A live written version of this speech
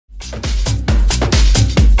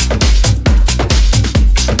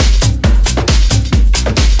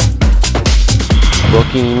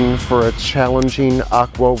Looking for a challenging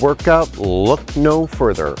aqua workout? Look no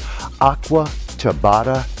further. Aqua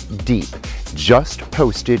Tabata Deep, just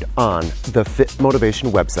posted on the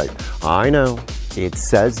Fitmotivation website. I know, it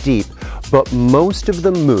says deep, but most of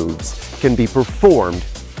the moves can be performed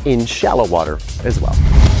in shallow water as well.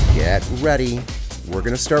 Get ready. We're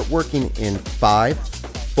gonna start working in 5,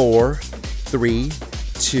 4, 3,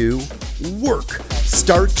 2, work.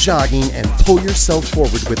 Start jogging and pull yourself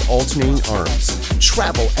forward with alternating arms.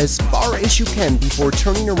 Travel as far as you can before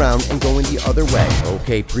turning around and going the other way.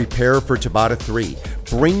 Okay, prepare for Tabata 3.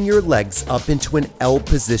 Bring your legs up into an L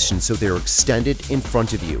position so they're extended in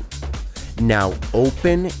front of you. Now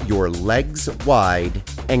open your legs wide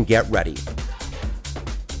and get ready.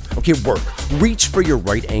 Okay, work. Reach for your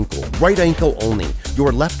right ankle only.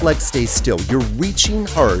 Your left leg stays still. You're reaching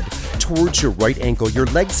hard towards your right ankle. Your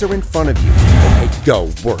legs are in front of you. Okay,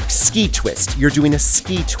 go, work. Ski twist. You're doing a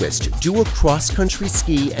ski twist. Do a cross-country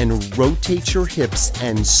ski and rotate your hips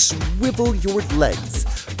and swivel your legs.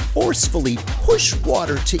 Forcefully push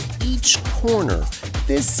water to each corner.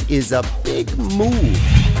 This is a big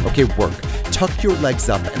move. Okay, work. Tuck your legs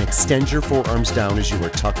up and extend your forearms down as you are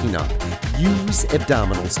tucking up. Use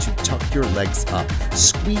abdominals to tuck your legs up.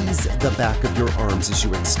 Squeeze the back of your arms as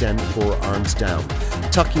you extend forearms down.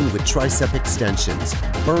 Tucking with tricep extensions.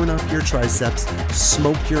 Burn up your triceps,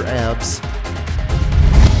 smoke your abs.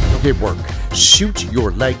 Okay, work. Shoot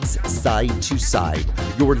your legs side to side.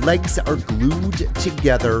 Your legs are glued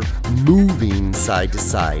together, moving side to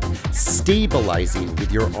side, stabilizing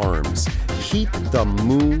with your arms. Keep the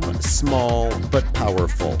move small but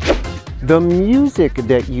powerful. The music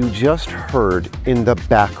that you just heard in the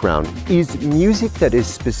background is music that is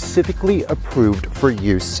specifically approved for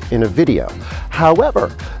use in a video.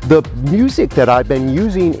 However, the music that I've been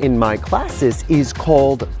using in my classes is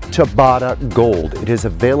called Tabata Gold. It is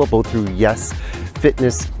available through Yes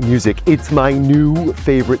Fitness Music. It's my new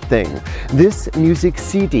favorite thing. This music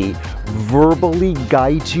CD verbally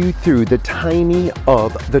guides you through the timing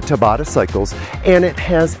of the Tabata cycles, and it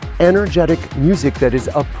has energetic music that is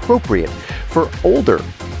appropriate for older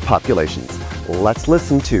populations. Let's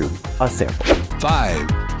listen to a sample. 5,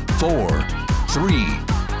 4, 3,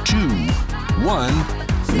 2,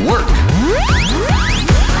 1, work!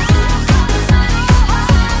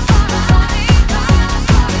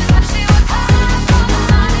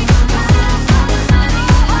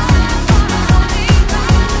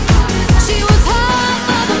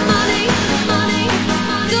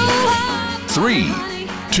 3,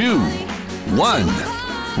 2,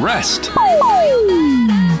 1, rest.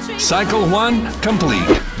 Cycle 1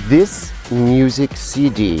 complete. This music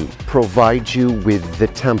CD provides you with the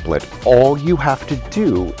template. All you have to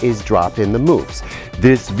do is drop in the moves.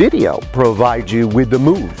 This video provides you with the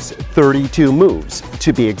moves, 32 moves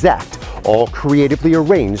to be exact, all creatively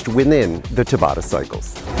arranged within the Tabata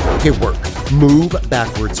cycles. Okay, work. Move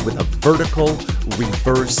backwards with a vertical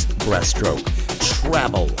reverse breaststroke.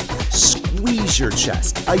 Travel. Squeeze your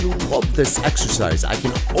chest. I love this exercise. I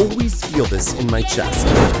can always feel this in my chest.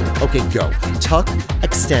 Okay, go. Tuck,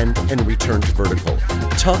 extend, and return to vertical.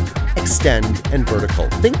 Tuck, extend, and vertical.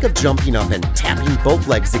 Think of jumping up and tapping both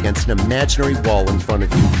legs against an imaginary wall in front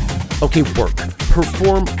of you. Okay, work.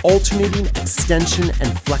 Perform alternating extension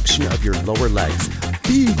and flexion of your lower legs.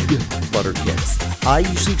 Big flutter kicks. I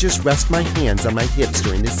usually just rest my hands on my hips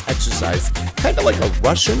during this exercise, kind of like a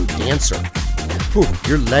Russian dancer. Whew,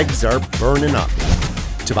 your legs are burning up.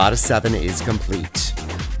 Tabata 7 is complete.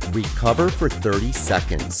 Recover for 30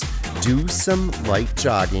 seconds. Do some light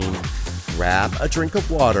jogging, grab a drink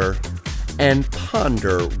of water, and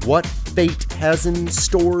ponder what fate has in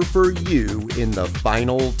store for you in the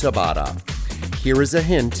final Tabata. Here is a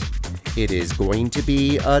hint. It is going to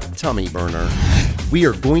be a tummy burner. We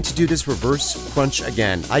are going to do this reverse crunch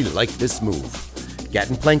again. I like this move. Get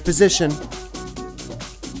in plank position.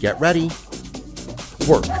 Get ready.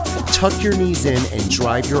 Work. Tuck your knees in and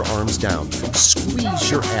drive your arms down. Squeeze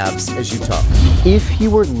your abs as you tuck. If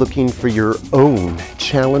you are looking for your own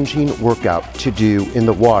challenging workout to do in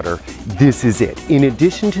the water, this is it. In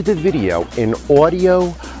addition to the video, an audio,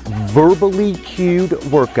 verbally cued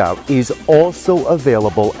workout is also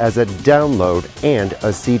available as a download and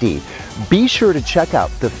a CD. Be sure to check out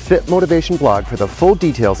the Fitmotivation blog for the full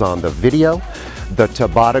details on the video, the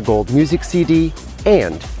Tabata Gold music CD,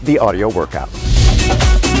 and the audio workout.